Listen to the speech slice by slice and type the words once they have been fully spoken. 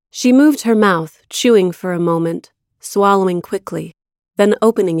She moved her mouth, chewing for a moment, swallowing quickly, then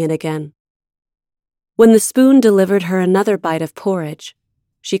opening it again. When the spoon delivered her another bite of porridge,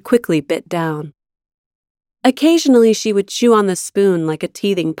 she quickly bit down. Occasionally she would chew on the spoon like a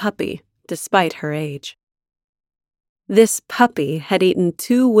teething puppy, despite her age. This puppy had eaten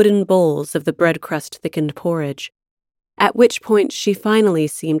 2 wooden bowls of the bread crust-thickened porridge, at which point she finally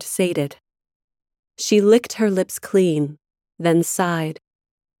seemed sated. She licked her lips clean, then sighed,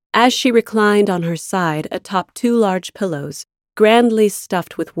 as she reclined on her side atop 2 large pillows, grandly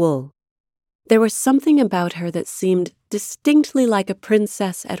stuffed with wool. There was something about her that seemed distinctly like a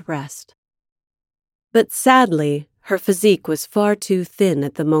princess at rest. But sadly, her physique was far too thin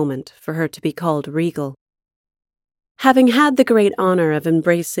at the moment for her to be called regal. Having had the great honor of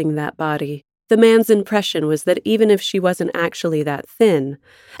embracing that body, the man's impression was that even if she wasn't actually that thin,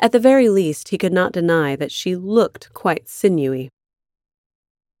 at the very least he could not deny that she looked quite sinewy.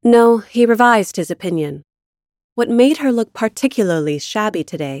 No, he revised his opinion. What made her look particularly shabby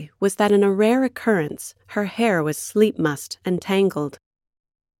today was that in a rare occurrence, her hair was sleep-mussed and tangled.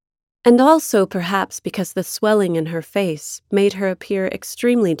 And also perhaps because the swelling in her face made her appear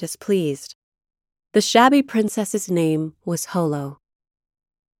extremely displeased. The shabby princess's name was Holo.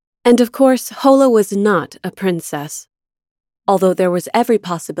 And of course, Holo was not a princess, although there was every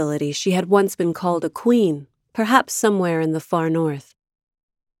possibility she had once been called a queen, perhaps somewhere in the far north.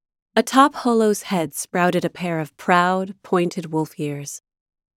 Atop Holo's head sprouted a pair of proud, pointed wolf ears,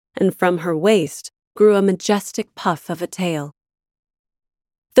 and from her waist grew a majestic puff of a tail.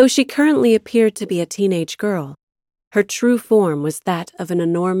 Though she currently appeared to be a teenage girl, her true form was that of an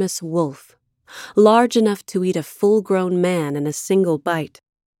enormous wolf, large enough to eat a full-grown man in a single bite.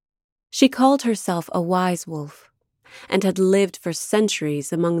 She called herself a wise wolf, and had lived for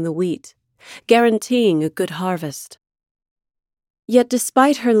centuries among the wheat, guaranteeing a good harvest. Yet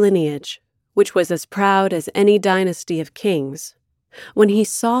despite her lineage, which was as proud as any dynasty of kings, when he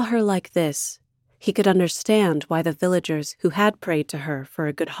saw her like this, he could understand why the villagers who had prayed to her for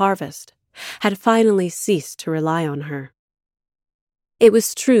a good harvest had finally ceased to rely on her. It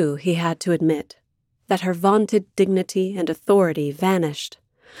was true, he had to admit, that her vaunted dignity and authority vanished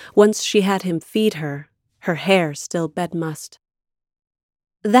once she had him feed her, her hair still bedmussed.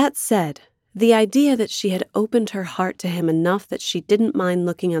 That said, the idea that she had opened her heart to him enough that she didn't mind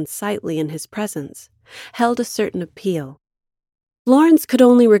looking unsightly in his presence held a certain appeal. Florence could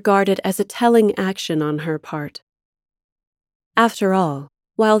only regard it as a telling action on her part. After all,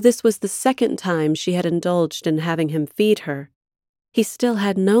 while this was the second time she had indulged in having him feed her, he still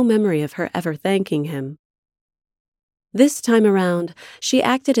had no memory of her ever thanking him. This time around, she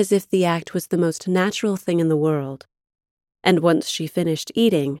acted as if the act was the most natural thing in the world, and once she finished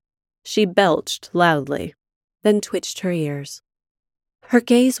eating, she belched loudly, then twitched her ears. Her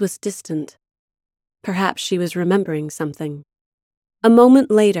gaze was distant. Perhaps she was remembering something. A moment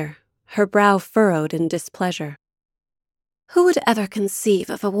later, her brow furrowed in displeasure. Who would ever conceive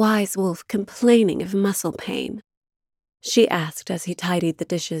of a wise wolf complaining of muscle pain? She asked as he tidied the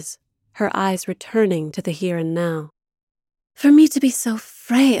dishes, her eyes returning to the here and now. For me to be so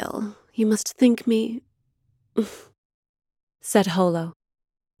frail, you must think me, said Holo,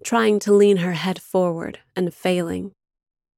 trying to lean her head forward and failing.